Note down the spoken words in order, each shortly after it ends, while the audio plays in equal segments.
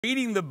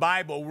Reading the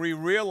Bible, we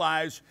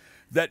realize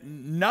that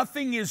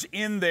nothing is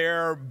in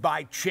there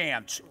by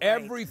chance. Right.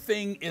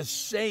 Everything is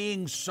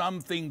saying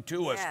something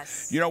to us.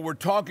 Yes. You know, we're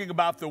talking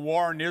about the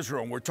war in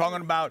Israel, and we're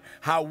talking about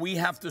how we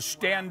have to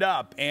stand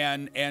up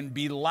and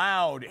be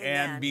loud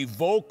and be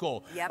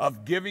vocal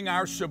of giving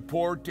our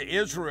support to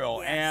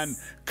Israel and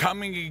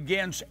coming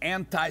against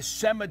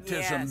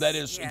anti-Semitism that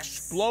is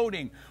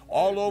exploding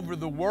all over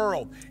the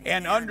world.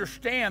 And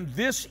understand,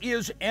 this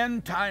is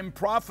end-time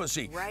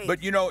prophecy. Right.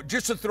 But, you know,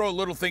 just to throw a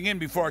little thing in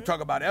before I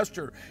talk about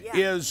Esther,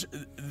 is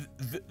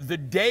the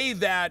day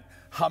that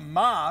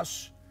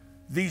Hamas,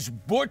 these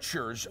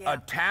butchers,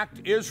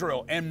 attacked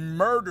Israel and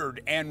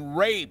murdered and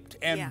raped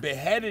and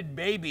beheaded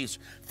babies,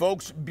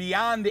 folks,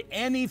 beyond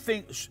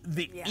anything,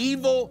 the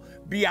evil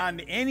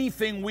beyond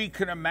anything we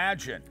can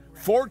imagine.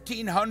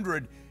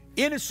 1,400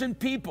 innocent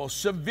people,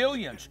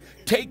 civilians,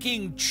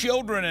 taking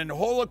children and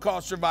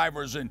Holocaust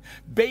survivors and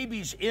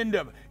babies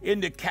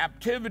into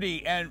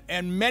captivity,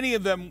 and many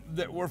of them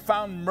that were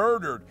found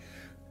murdered.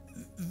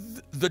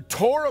 The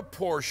Torah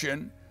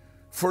portion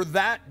for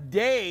that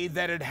day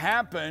that it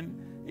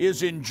happened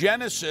is in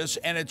Genesis,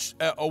 and it's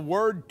a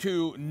word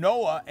to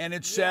Noah, and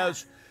it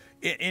says,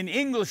 in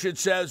English it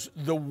says,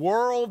 the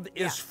world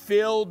is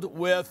filled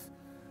with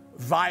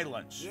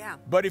violence.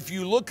 But if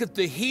you look at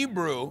the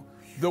Hebrew,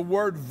 the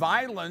word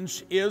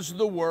violence is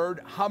the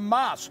word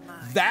Hamas.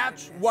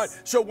 That's what,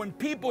 so when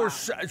people are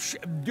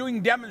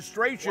doing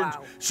demonstrations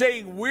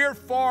saying we're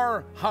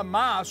for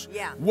Hamas,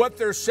 what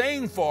they're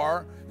saying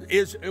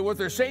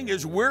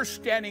is we're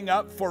standing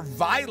up for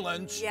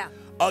violence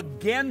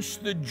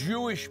against the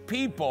Jewish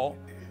people.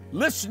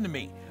 Listen to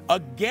me,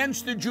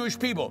 against the Jewish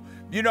people.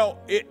 You know,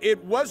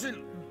 it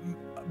wasn't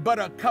but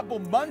a couple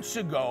months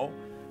ago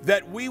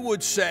that we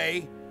would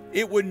say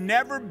it would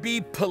never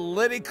be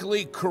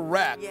politically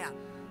correct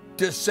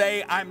to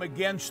say I'm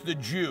against the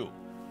Jew.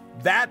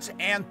 That's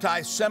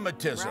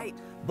anti-Semitism.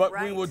 But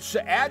we would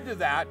add to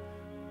that,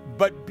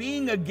 but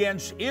being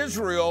against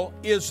Israel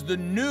is the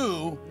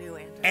new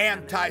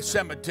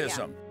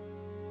anti-Semitism.